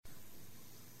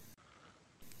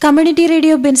Community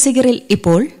radio ബെൻസിഗറിൽ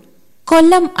ഇപ്പോൾ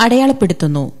കൊല്ലം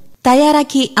അടയാളപ്പെടുത്തുന്നു.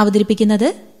 തയ്യാറാക്കി അവതരിപ്പിക്കുന്നത്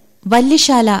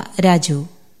വല്യശാല രാജു.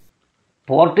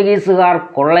 പോർട്ടുഗീസുകാർ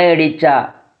കൊള്ളയടിച്ച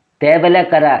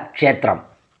തേവലക്കര ക്ഷേത്രം.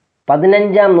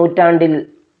 15-ാം നൂറ്റാണ്ടിൽ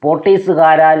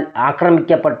പോർട്ടുഗീസുകാരാൽ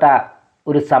ആക്രമിക്കപ്പെട്ട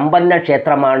ഒരു സമ്പന്ന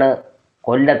ക്ഷേത്രമാണ്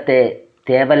കൊല്ലത്തെ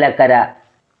തേവലക്കര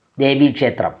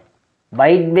ദേവീക്ഷേത്രം.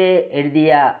 വൈറ്റ് വേ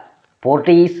എഴുതിയ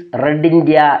പോർട്ടുഗീസ് റെഡ്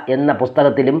ഇന്ത്യ എന്ന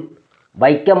പുസ്തകത്തിലും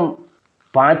വൈക്കം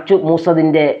പാച്ചു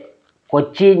മൂസദിൻ്റെ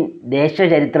കൊച്ചിൻ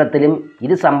ദേശചരിത്രത്തിലും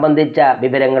ഇത് സംബന്ധിച്ച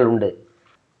വിവരങ്ങളുണ്ട്.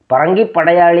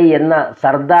 പറങ്കിപ്പടയാളി എന്ന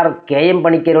സർദാർ KM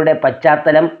പണിക്കരുടെ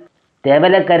പശ്ചാത്തലം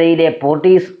തേവലക്കരയിലെ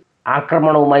പോർട്ടുഗീസ്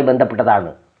ആക്രമണവുമായി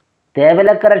ബന്ധപ്പെട്ടതാണ്.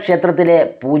 തേവലക്കര ക്ഷേത്രത്തിലെ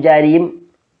പൂജാരിയും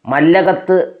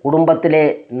മല്ലകത്ത് കുടുംബത്തിലെ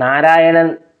നാരായണൻ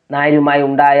നായരുമായി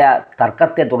ഉണ്ടായ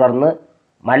തർക്കത്തെ തുടർന്ന്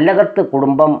മല്ലകത്ത്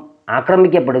കുടുംബം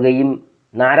ആക്രമിക്കപ്പെടുകയും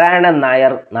നാരായണൻ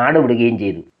നായർ നാടുവിടുകയും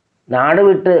ചെയ്തു.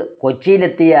 നാടുവിട്ട്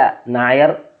കൊച്ചിയിലെത്തിയ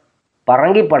നായർ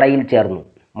പറങ്കിപ്പടയിൽ ചേർന്നു.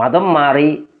 മതം മാറി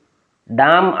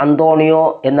ഡാം അന്തോണിയോ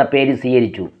എന്ന പേര്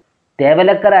സ്വീകരിച്ചു.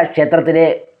 തേവലക്കര ക്ഷേത്രത്തിലെ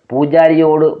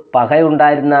പൂജാരിയോട്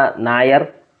പകയുണ്ടായിരുന്ന നായർ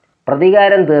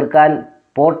പ്രതികാരം തീർക്കാൻ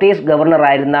പോർട്ടുഗീസ്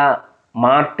ഗവർണറായിരുന്ന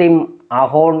മാർട്ടിൻ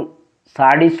അഹോൺ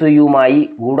സാഡിസുയുമായി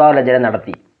ഗൂഢാലോചന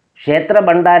നടത്തി. ക്ഷേത്ര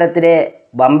ഭണ്ഡാരത്തിലെ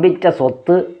വമ്പിച്ച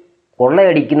സ്വത്ത്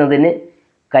കൊള്ളയടിക്കുന്നതിന്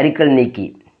കരുക്കൾ നീക്കി.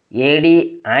 AD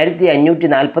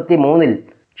 1543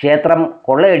 ക്ഷേത്രം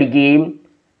കൊള്ളയടിക്കുകയും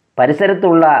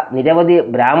പരിസരത്തുള്ള നിരവധി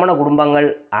ബ്രാഹ്മണ കുടുംബങ്ങൾ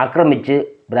ആക്രമിച്ച്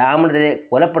ബ്രാഹ്മണരെ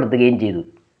കൊലപ്പെടുത്തുകയും ചെയ്തു.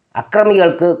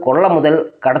 അക്രമികൾക്ക് കൊള്ള മുതൽ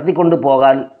കടത്തിക്കൊണ്ടു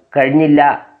പോകാൻ കഴിഞ്ഞില്ല.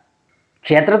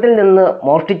 ക്ഷേത്രത്തിൽ നിന്ന്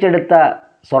മോഷ്ടിച്ചെടുത്ത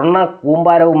സ്വർണ്ണ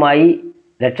കൂമ്പാരവുമായി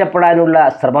രക്ഷപ്പെടാനുള്ള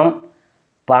ശ്രമം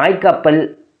പായ്ക്കപ്പൽ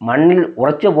മണ്ണിൽ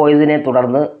ഉറച്ചുപോയതിനെ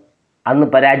തുടർന്ന് അന്ന്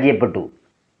പരാജയപ്പെട്ടു.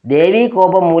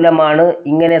 ദേവീകോപം മൂലമാണ്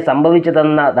ഇങ്ങനെ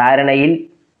സംഭവിച്ചതെന്ന ധാരണയിൽ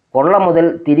കൊള്ള മുതൽ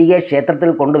തിരികെ ക്ഷേത്രത്തിൽ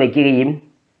കൊണ്ടുവയ്ക്കുകയും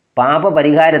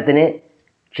പാപപരിഹാരത്തിന്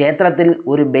ക്ഷേത്രത്തിൽ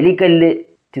ഒരു ബലിക്കല്ല്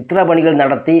ചിത്രപണികൾ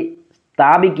നടത്തി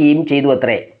സ്ഥാപിക്കുകയും ചെയ്തു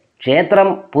അത്രേ. ക്ഷേത്രം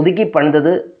പുതുക്കി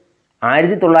പണിതത്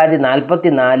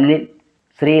 1944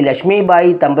 ശ്രീ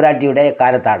ലക്ഷ്മിബായി തമ്പുരാട്ടിയുടെ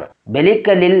കാലത്താണ്.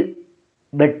 ബലിക്കല്ലിൽ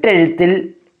വെട്ടെഴുത്തിൽ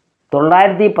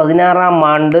 916-ാം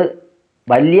ആണ്ട്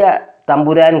വലിയ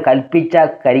തമ്പുരാൻ കൽപ്പിച്ച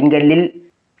കരിങ്കല്ലിൽ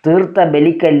തീർത്ത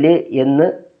ബലിക്കല്ല് എന്ന്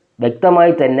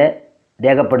വ്യക്തമായി തന്നെ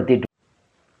രേഖപ്പെടുത്തിയിട്ടുണ്ട്.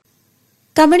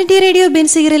 കമ്മ്യൂണിറ്റി റേഡിയോ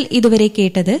ബെൻസിഗറിൽ ഇതുവരെ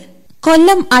കേട്ടത്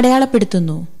കൊല്ലം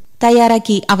അടയാളപ്പെടുത്തുന്നു.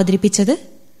 തയ്യാറാക്കി അവതരിപ്പിച്ചത്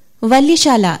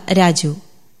വല്യശാല രാജു.